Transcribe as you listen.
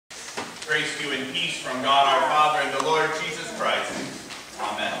Grace to you and peace from God our Father and the Lord Jesus Christ.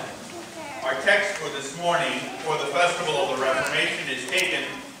 Amen. Our text for this morning for the Festival of the Reformation is taken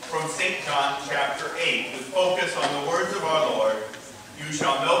from St. John chapter 8 with focus on the words of our Lord, "You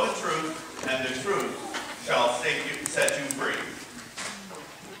shall know the truth, and the truth shall set you free."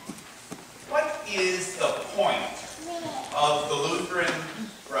 What is the point of the Lutheran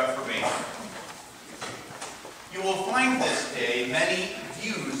Reformation? You will find this day many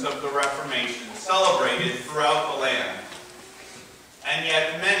views of the Reformation celebrated throughout the land, and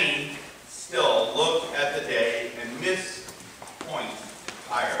yet many still look at the day and miss the point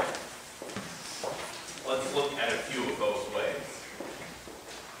entirely. Let's look at a few of those ways.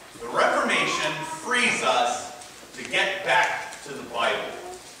 The Reformation frees us to get back to the Bible.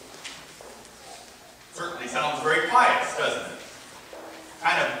 Certainly sounds very pious, doesn't it?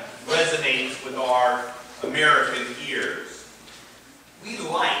 Kind of resonates with our American ears. We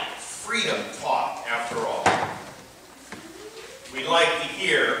like freedom talk, after all. We like to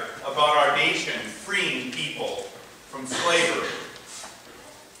hear about our nation freeing people from slavery.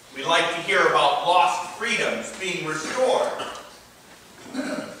 We like to hear about lost freedoms being restored.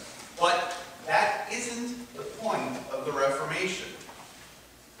 But that isn't the point of the Reformation.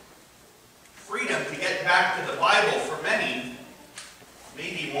 Freedom to get back to the Bible for many,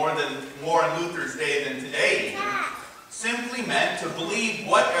 maybe more in Luther's day than today even, simply meant to believe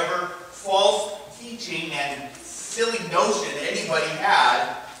whatever false teaching and silly notion anybody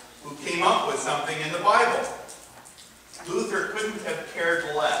had who came up with something in the Bible. Luther couldn't have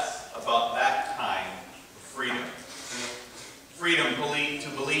cared less about that kind of freedom. Freedom to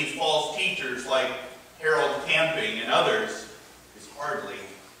believe false teachers like Harold Camping and others is hardly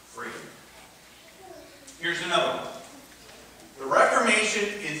freedom. Here's another one. The Reformation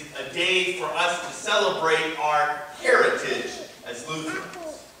is a day for us to celebrate our heritage as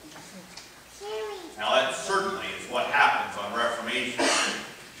Lutherans. Now that certainly is what happens on Reformation.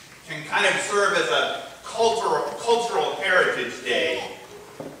 It can kind of serve as a cultural heritage day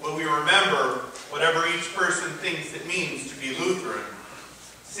where we remember whatever each person thinks it means to be Lutheran,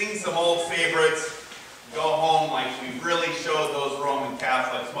 sing some old favorites, go home like we really showed those Roman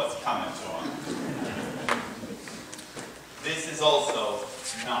Catholics what's coming to them. This is also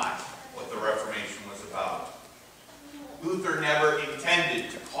not what the Reformation was about. Luther never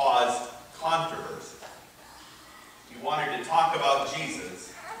intended to cause controversy. He wanted to talk about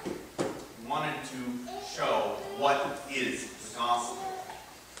Jesus. He wanted to show what is the gospel.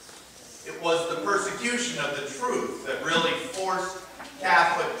 It was the persecution of the truth that really forced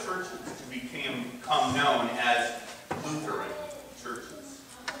Catholic churches to become known as Lutheran churches.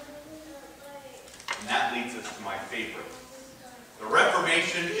 And that leads us to my favorite. The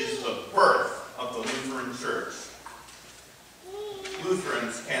Reformation is the birth of the Lutheran Church.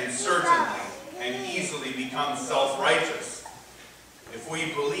 Lutherans can certainly and easily become self-righteous if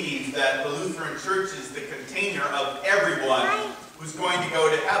we believe that the Lutheran Church is the container of everyone who's going to go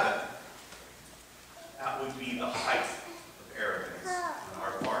to heaven. That would be the height of arrogance on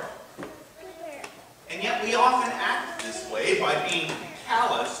our part. And yet we often act this way by being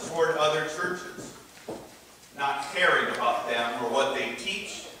callous toward other churches, not caring about them or what they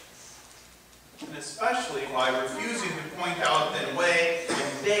teach, and especially by refusing to point out that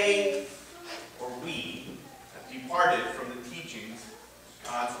when they or we have departed from the teachings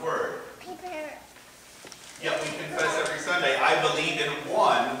of God's Word. Yet we confess every Sunday, I believe in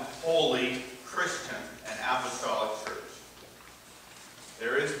one holy Christian and apostolic church.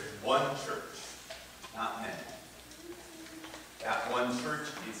 There is one church, not many. That one church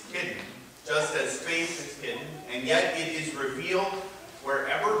is hidden, just as faith is hidden, and yet it is revealed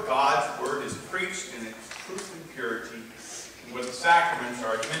wherever God's Word is preached in its truth and purity, and where the sacraments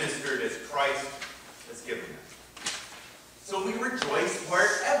are administered as Christ has given them. So we rejoice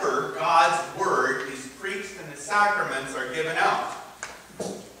wherever God's Word is preached and the sacraments are given out,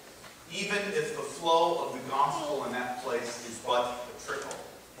 even if the flow of the gospel in that place is but a trickle.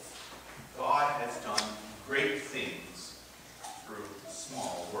 God has done great things through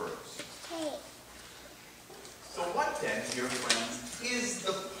small words. So what then, dear friends, is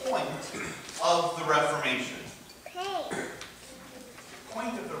the point of the Reformation? The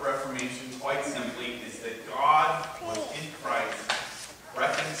point of the Reformation, quite simply, is that God was in Christ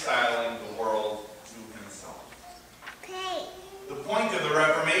reconciling the world to himself. The point of the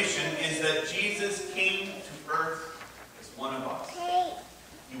Reformation is that Jesus came to earth as one of us.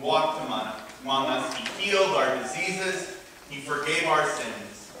 He walked among us, he healed our diseases, he forgave our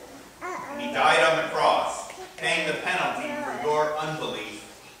sins, and he died on the cross, paying the penalty for your unbelief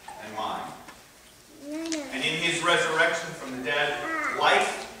and mine. And in his resurrection from the dead,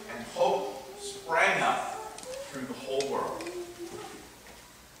 life and hope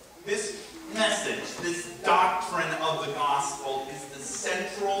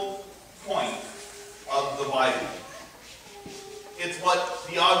what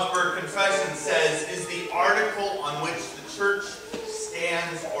the Augsburg Confession says is the article on which the church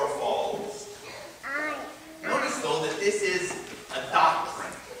stands or falls. Notice, though, that this is a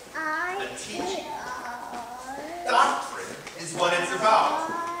doctrine, a teaching. Doctrine is what it's about.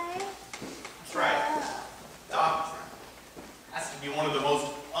 That's right. Doctrine. That's to be one of the most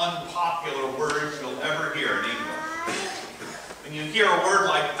unpopular words you'll ever hear in English. When you hear a word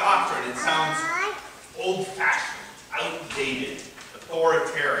like doctrine, it sounds old-fashioned, outdated,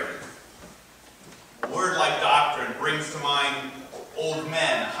 authoritarian. A word like doctrine brings to mind old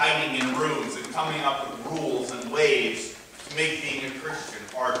men hiding in rooms and coming up with rules and ways to make being a Christian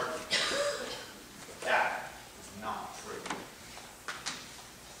harder. That is not true.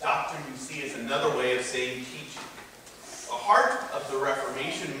 Doctrine, you see, is another way of saying teaching. The heart of the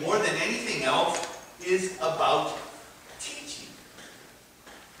Reformation, more than anything else, is about teaching.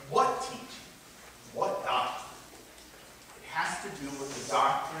 What teaching? What doctrine? It has to do with the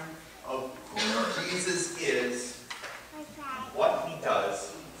doctrine of who Jesus is, what he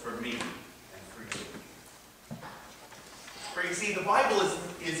does for me and for you. For you see, the Bible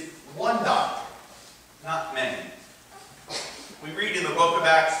is one doctrine, not many. We read in the book of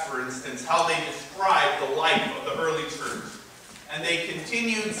Acts, for instance, how they describe the life of the early church. And they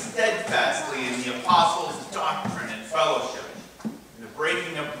continued steadfastly in the apostles' doctrine and fellowship, in the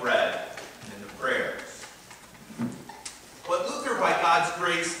breaking of bread, and in the prayers. What Luther, by God's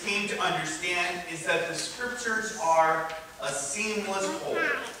grace, came to understand is that the Scriptures are a seamless whole,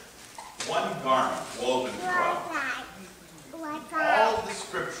 one garment woven throughout. All the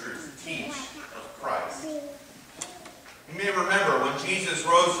Scriptures teach of Christ. You may remember when Jesus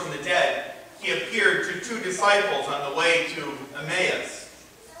rose from the dead, he appeared to two disciples on the way to Emmaus.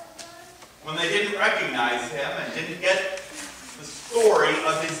 When they didn't recognize him and didn't get the story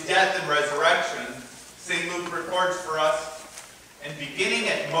of his death and resurrection, St. Luke records for us, and beginning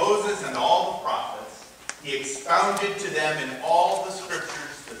at Moses and all the prophets, he expounded to them in all the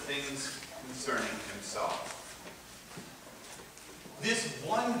Scriptures the things concerning himself. This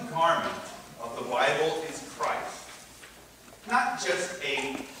one garment of the Bible is Christ. Not just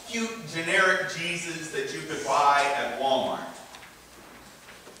a cute, generic Jesus that you could buy at Walmart.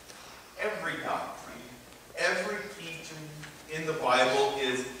 Every doctrine, every teaching in the Bible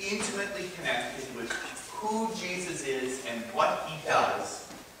is intimately connected with who Jesus is and what he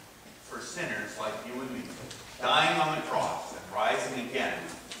does for sinners like you and me, dying on the cross and rising again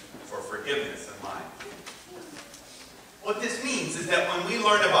for forgiveness of mine. What this means is that when we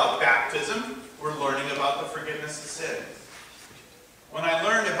learn about baptism, we're learning about the forgiveness of sins. When I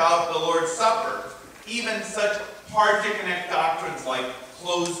learn about the Lord's Supper, even such hard-to-connect doctrines like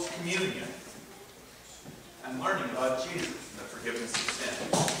closed communion, I'm learning about Jesus and the forgiveness of sin.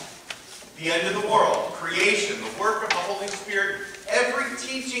 The end of the world, creation, the work of the Holy Spirit, every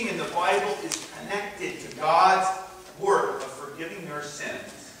teaching in the Bible is connected to God's work of forgiving your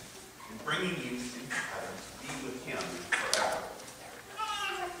sins and bringing you into heaven to be with him forever.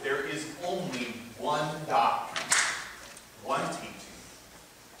 There is only one doctrine, one teaching,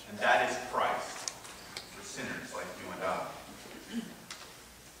 and that is Christ for sinners like you and I.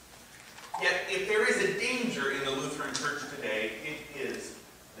 Yet, if there is a danger in the Lutheran Church today, it is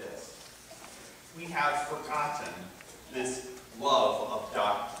this. We have forgotten this love of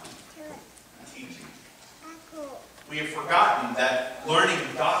doctrine and teaching. We have forgotten that learning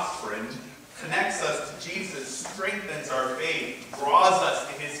doctrine connects us to Jesus, strengthens our faith, draws us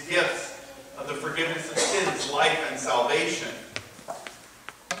to his gifts of the forgiveness of sins, life, and salvation.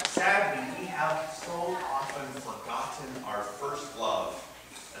 Sadly, we have so often forgotten our first love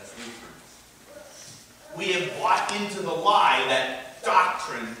as Lutherans. We have bought into the lie that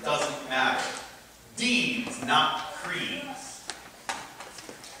doctrine doesn't matter. Deeds, not creeds.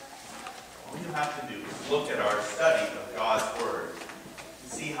 All you have to do is look at our study of God's Word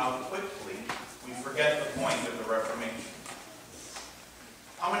and see how quickly we forget the point of the Reformation.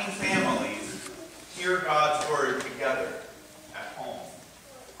 How many families hear God's Word together at home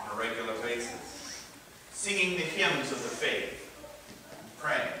on a regular basis, singing the hymns of the faith and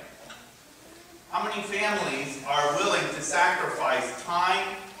praying? How many families are willing to sacrifice time,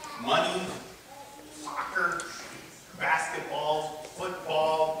 money, soccer, basketball,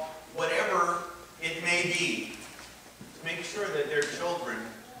 football, whatever it may be, to make sure that their children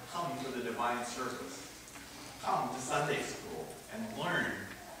come to the divine service, come to Sunday school, and learn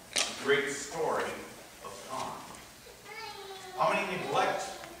the great story of God? How many neglect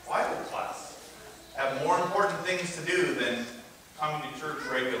Bible class, have more important things to do than coming to church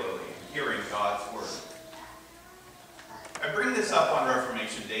regularly and hearing God's Word? I bring this up on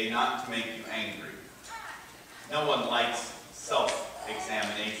Reformation Day not to make you angry. No one likes self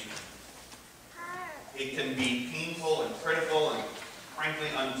it can be painful and critical and frankly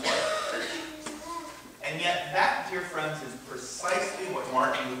unpleasant. And yet that, dear friends, is precisely what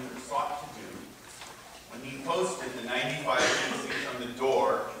Martin Luther sought to do when he posted the 95 Theses on the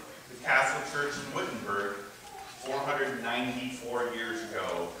door of the Castle Church in Wittenberg 494 years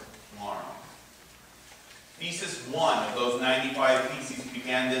ago tomorrow. Thesis 1 of those 95 Theses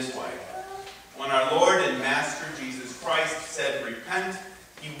began this way. When our Lord and Master Jesus Christ said, "Repent,"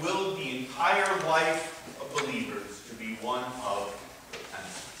 he willed the entire life of believers to be one of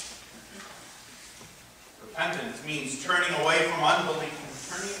repentance. Repentance means turning away from unbelief and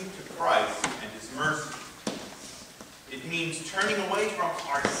turning to Christ and his mercy. It means turning away from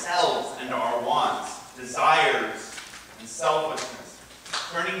ourselves and our wants, desires, and selfishness,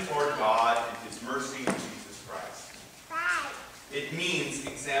 turning toward God and his mercy in Jesus Christ. It means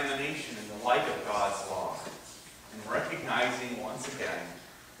examination in the light of God's law and recognizing once again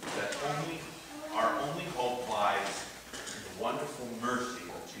that our only hope lies in the wonderful mercy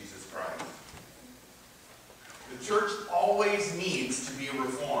of Jesus Christ. The church always needs to be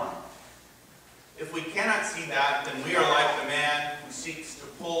reformed. If we cannot see that, then we are like the man who seeks to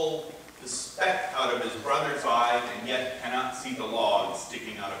pull the speck out of his brother's eye and yet cannot see the log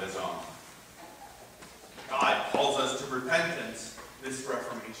sticking out of his own. God calls us to repentance this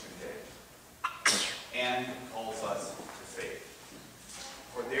Reformation Day, and he calls us to faith.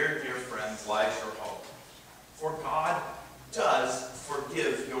 For there, dear friends, lies your hope. For God does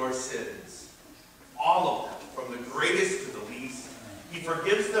forgive your sins, all of them, from the greatest to the least. He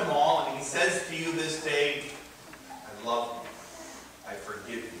forgives them all, and he says to you this day, "I love you. I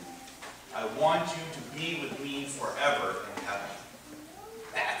forgive you. I want you to be with me forever in heaven."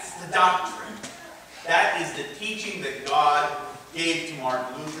 That's the doctrine. That is the teaching that God gave to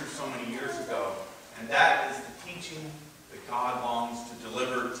Martin Luther so many years ago, and that is the teaching that God longs to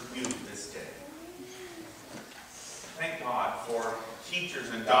deliver to you this day. Thank God for teachers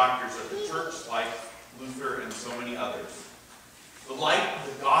and doctors of the church like Luther and so many others. The light of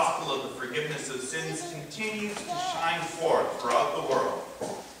the gospel of the forgiveness of sins continues to shine forth throughout the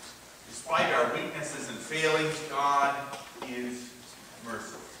world. Despite our weaknesses and failings, God is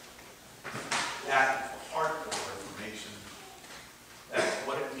merciful. That is the heart of the Reformation. That's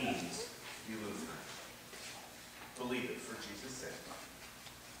what it means to be Lutheran. Believe it for Jesus' sake.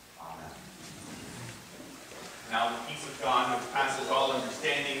 Amen. Now the peace of God, which passes all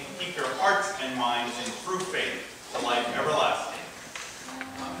understanding, keep your hearts and minds in true faith to life everlasting.